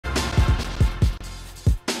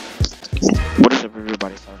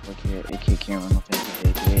AK Cameron.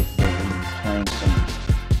 Today we'll be playing some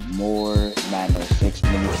more Madden 06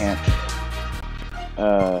 minicamp.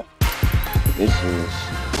 This is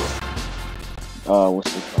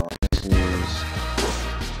what's it called? This is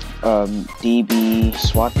DB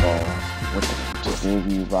Swat ball. We'll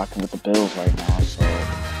be rocking with the Bills right now, so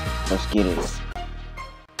let's get it.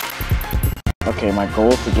 Okay, my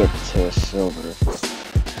goal is to get to silver.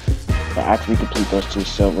 But after we complete those 2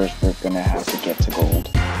 silvers, we're gonna have to get to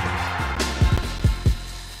gold.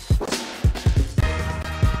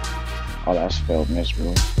 Oh, that's failed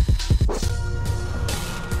miserably.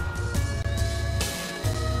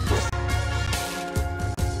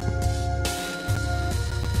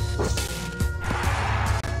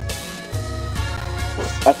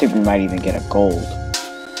 I think we might even get a gold.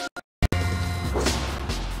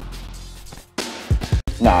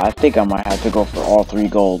 Nah, I think I might have to go for all 3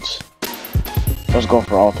 golds. Let's go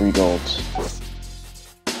for all 3 golds.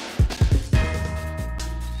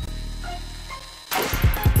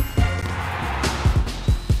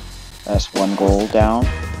 That's 1 gold down.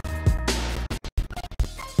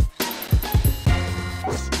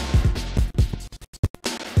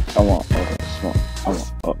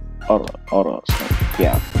 Hold on,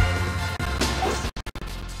 yeah.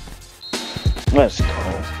 Let's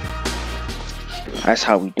go. That's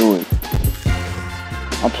how we do it.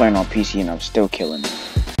 I'm playing on PC and I'm still killing it.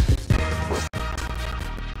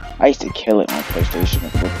 I used to kill it on PlayStation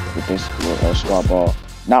with this squad ball.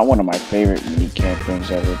 Not one of my favorite unique camp things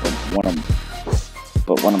ever,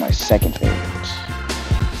 but one of my second favorites.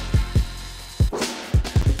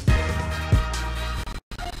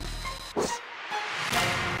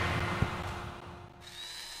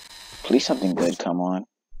 Please something good come on.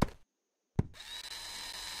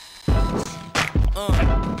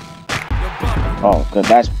 Oh, good.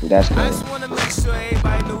 That's good. I just wanna make sure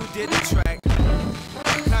everybody know who did the track.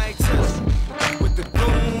 With the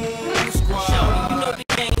boom squad. You know the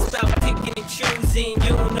game's about picking and choosing. You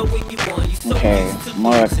don't know when you want. You so okay, I'm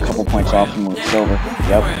a couple points off from silver.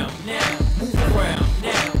 Yep.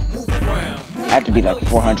 I have to be like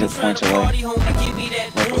 400 points away, or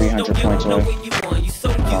 300 points away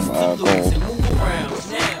from gold.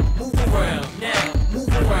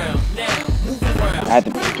 I had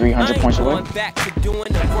to be 300 points away.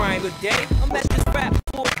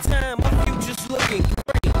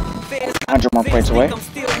 100 more points away.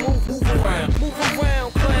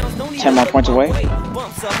 10 more points away.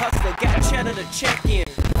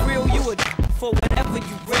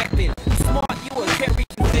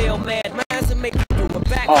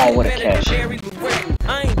 Oh, what a catch.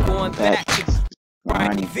 That's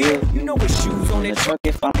Ronnieville. You know what shoes on that truck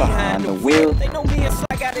if I'm behind the wheel. They know me and so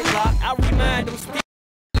I got it locked. I remind them still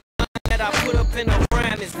that I put up in a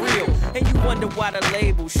rhyme is real. And you wonder why the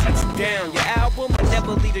label shoots you down. Your album will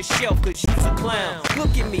never leave the shelf cause you's a clown.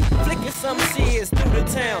 Look at me, flicking some shears through the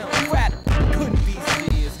town. You rap couldn't be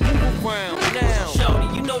serious. Move around now. Shorty,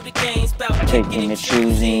 you know the game's about taking and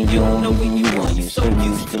choosing. You don't know when you want. You're so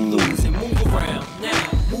used to losing. Move around now.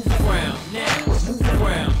 Move around now. Move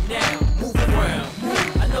around now. Move around.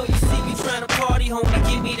 I know you see me trying to party, homie.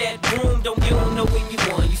 Give me that broom. You don't know when you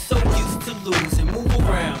want. You're so used to losing. Move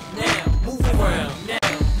around now. Move around now.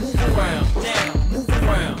 Move around now. Move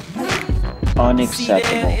around. Unacceptable. See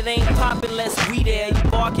there, it ain't poppin' unless we there. You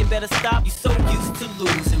barking, better stop. You so used to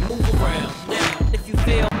losing. Move around now. If you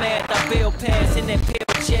fail math, I fail pass in that pair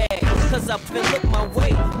of jag. Cause I been look my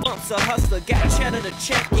way. Bumps a hustler, got cheddar to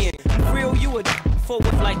check in. Real, you a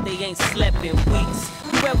forward like they ain't slept in weeks.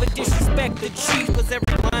 Whoever disrespect the chief, cause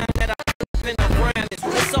every line that I put in a rhyme is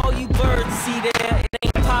that's all you birds see there. It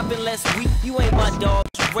ain't poppin' unless we. You ain't my dog,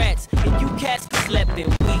 you rats. And you cats slept in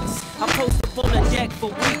weeks. I post up on the deck for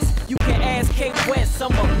weeks. You can ask K West,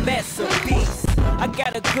 I'm a mess of beats. I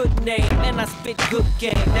got a good name and I spit good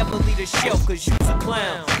game. Never leave the shelf cause you's a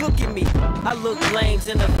clown. Look at me, I look lames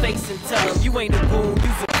in the face and tell them you ain't a goon.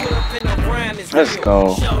 You's a put up in a rhyme. Let's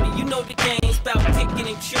go. Shorty, you know the game's about picking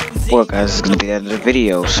and choosing. Well guys, this is going to be the end of the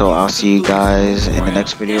video. So I'll see you guys in the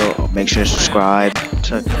next video. Make sure to subscribe,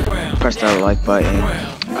 press that like button.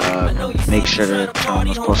 Make sure to turn on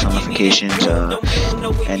those post notifications.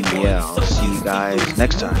 And yeah, I'll see you guys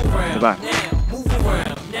next time. Goodbye.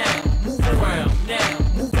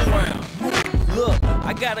 Look,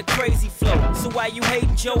 I got a crazy flow. So why you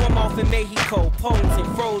hating Joe? I'm off in Mexico, posing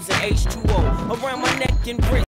frozen H2O around my neck and wrist.